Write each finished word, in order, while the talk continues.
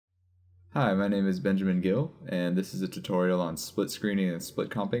Hi, my name is Benjamin Gill, and this is a tutorial on split screening and split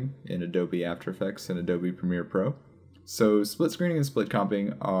comping in Adobe After Effects and Adobe Premiere Pro. So split screening and split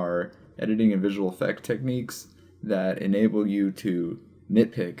comping are editing and visual effect techniques that enable you to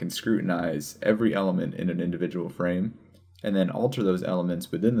nitpick and scrutinize every element in an individual frame, and then alter those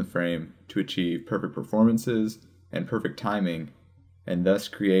elements within the frame to achieve perfect performances and perfect timing, and thus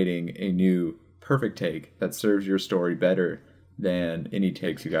creating a new perfect take that serves your story better than any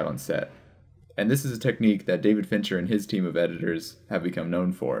takes you got on set. And this is a technique that David Fincher and his team of editors have become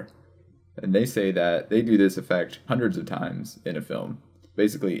known for. And they say that they do this effect hundreds of times in a film.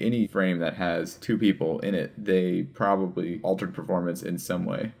 Basically, any frame that has two people in it, they probably altered performance in some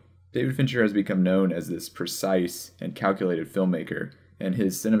way. David Fincher has become known as this precise and calculated filmmaker, and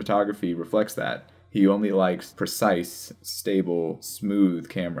his cinematography reflects that. He only likes precise, stable, smooth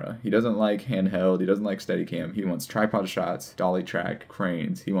camera. He doesn't like handheld, he doesn't like Steadicam. He wants tripod shots, dolly track,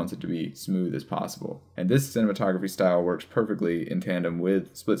 cranes. He wants it to be smooth as possible. And this cinematography style works perfectly in tandem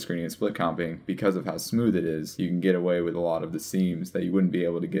with split screening and split comping because of how smooth it is. You can get away with a lot of the seams that you wouldn't be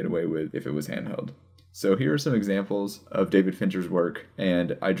able to get away with if it was handheld. So here are some examples of David Fincher's work,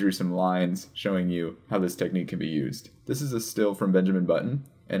 and I drew some lines showing you how this technique can be used. This is a still from Benjamin Button.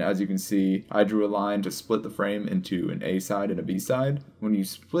 And as you can see, I drew a line to split the frame into an A side and a B side. When you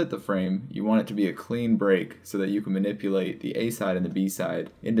split the frame, you want it to be a clean break so that you can manipulate the A side and the B side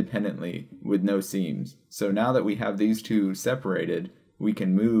independently with no seams. So now that we have these two separated, we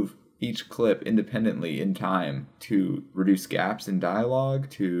can move each clip independently in time to reduce gaps in dialogue,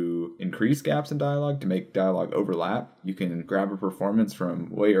 to increase gaps in dialogue, to make dialogue overlap. You can grab a performance from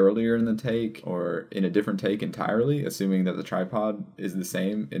way earlier in the take or in a different take entirely, assuming that the tripod is the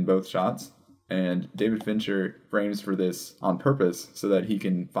same in both shots. And David Fincher frames for this on purpose so that he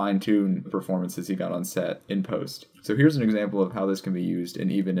can fine-tune the performances he got on set in post. So here's an example of how this can be used in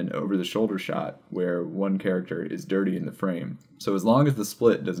even an over-the-shoulder shot where one character is dirty in the frame. So as long as the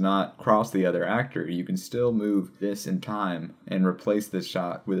split does not cross the other actor, you can still move this in time and replace this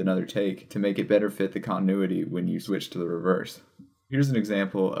shot with another take to make it better fit the continuity when you switch to the reverse. Here's an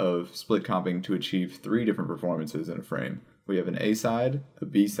example of split comping to achieve 3 different performances in a frame. We have an A side, a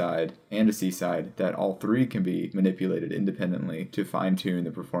B side, and a C side that all 3 can be manipulated independently to fine-tune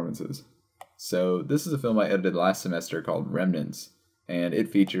the performances. So this is a film I edited last semester called Remnants, and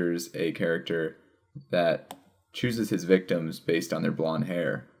it features a character that chooses his victims based on their blonde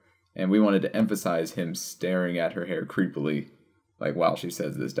hair. And we wanted to emphasize him staring at her hair creepily, like while she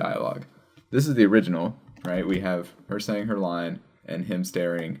says this dialogue. This is the original, right? We have her saying her line and him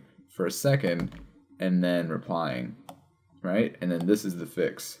staring for a second and then replying. Right? And then this is the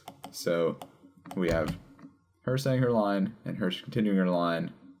fix. So we have her saying her line and her continuing her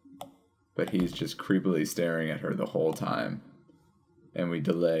line, but he's just creepily staring at her the whole time. And we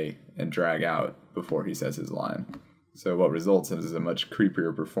delay and drag out before he says his line. So what results is a much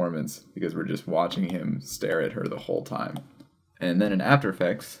creepier performance because we're just watching him stare at her the whole time. And then in After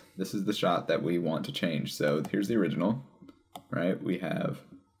Effects, this is the shot that we want to change. So here's the original, right? We have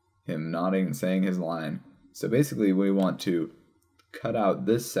him nodding and saying his line. So basically we want to cut out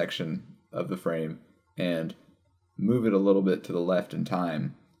this section of the frame and move it a little bit to the left in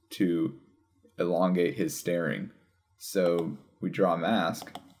time to elongate his staring. So we draw a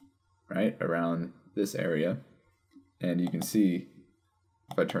mask, right, around this area, and you can see,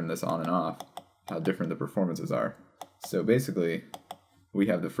 if I turn this on and off, how different the performances are. So basically, we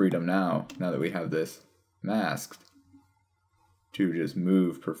have the freedom now that we have this masked, to just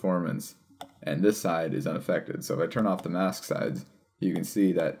move performance. And this side is unaffected. So if I turn off the mask sides, you can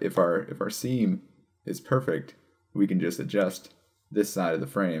see that if our seam is perfect, we can just adjust this side of the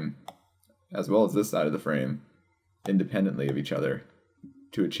frame as well as this side of the frame independently of each other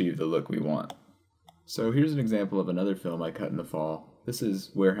to achieve the look we want. So here's an example of another film I cut in the fall. This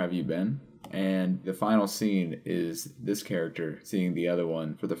is Where Have You Been? And the final scene is this character seeing the other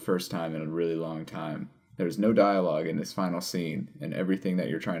one for the first time in a really long time. There's no dialogue in this final scene, and everything that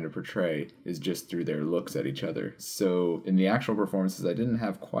you're trying to portray is just through their looks at each other. So in the actual performances, I didn't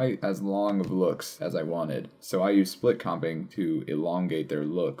have quite as long of looks as I wanted. So I used split comping to elongate their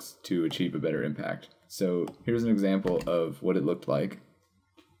looks to achieve a better impact. So here's an example of what it looked like,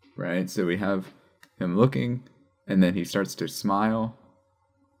 right? So we have him looking, and then he starts to smile.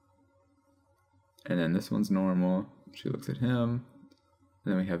 And then this one's normal. She looks at him.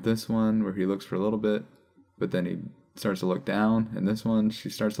 And then we have this one where he looks for a little bit, but then he starts to look down, and this one, she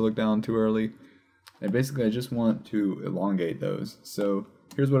starts to look down too early. And basically I just want to elongate those. So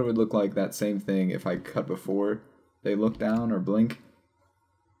here's what it would look like, that same thing, if I cut before they look down or blink.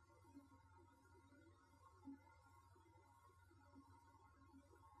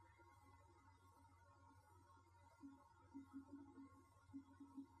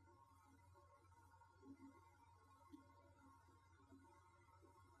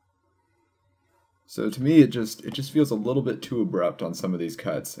 So to me, it just feels a little bit too abrupt on some of these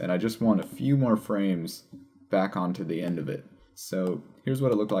cuts, and I just want a few more frames back onto the end of it. So here's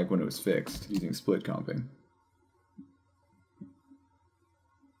what it looked like when it was fixed using split comping.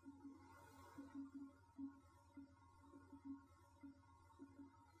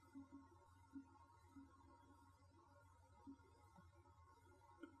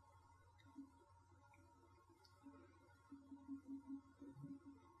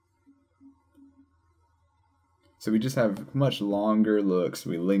 So we just have much longer looks.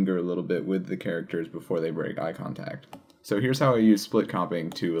 We linger a little bit with the characters before they break eye contact. So here's how I use split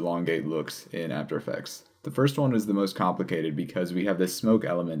comping to elongate looks in After Effects. The first one is the most complicated because we have this smoke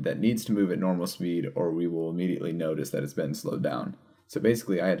element that needs to move at normal speed or we will immediately notice that it's been slowed down. So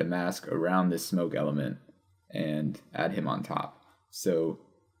basically I had to mask around this smoke element and add him on top. So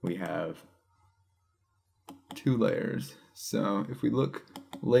we have two layers. So if we look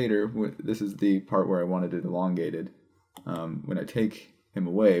later, this is the part where I wanted it elongated. When I take him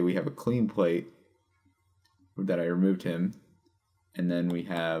away, we have a clean plate that I removed him, and then we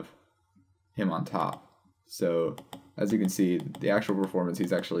have him on top. So as you can see, the actual performance,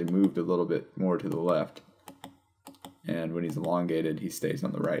 he's actually moved a little bit more to the left, and when he's elongated, he stays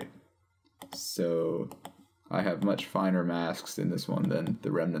on the right. So I have much finer masks in this one than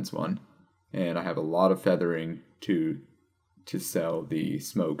the Remnants one, and I have a lot of feathering to sell the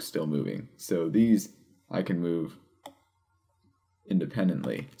smoke still moving. So these I can move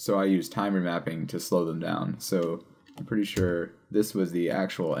independently. So I use time remapping to slow them down. So I'm pretty sure this was the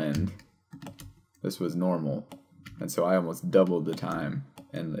actual end. This was normal. And so I almost doubled the time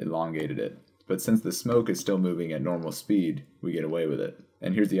and elongated it. But since the smoke is still moving at normal speed, we get away with it.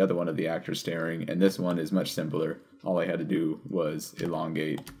 And here's the other one of the actor staring, and this one is much simpler. All I had to do was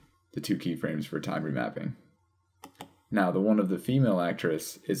elongate the 2 keyframes for time remapping. Now, the one of the female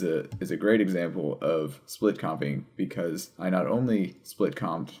actress is a great example of split comping because I not only split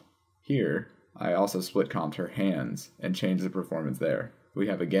comped here, I also split comped her hands and changed the performance there. We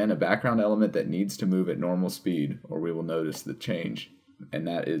have again a background element that needs to move at normal speed or we will notice the change, and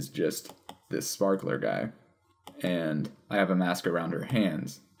that is just this sparkler guy. And I have a mask around her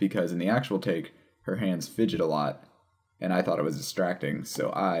hands because in the actual take, her hands fidget a lot and I thought it was distracting, so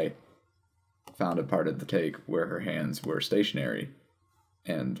I found a part of the take where her hands were stationary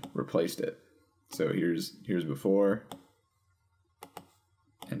and replaced it. So here's before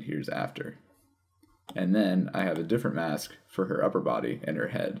and here's after. And then I have a different mask for her upper body and her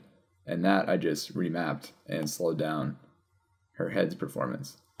head, and that I just remapped and slowed down her head's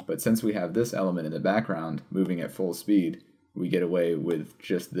performance. But since we have this element in the background moving at full speed, we get away with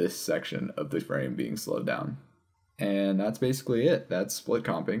just this section of the frame being slowed down. And that's basically it. That's split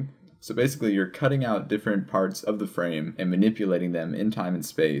comping. So basically you're cutting out different parts of the frame and manipulating them in time and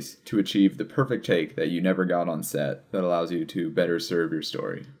space to achieve the perfect take that you never got on set that allows you to better serve your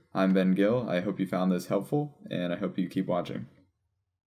story. I'm Ben Gill. I hope you found this helpful, and I hope you keep watching.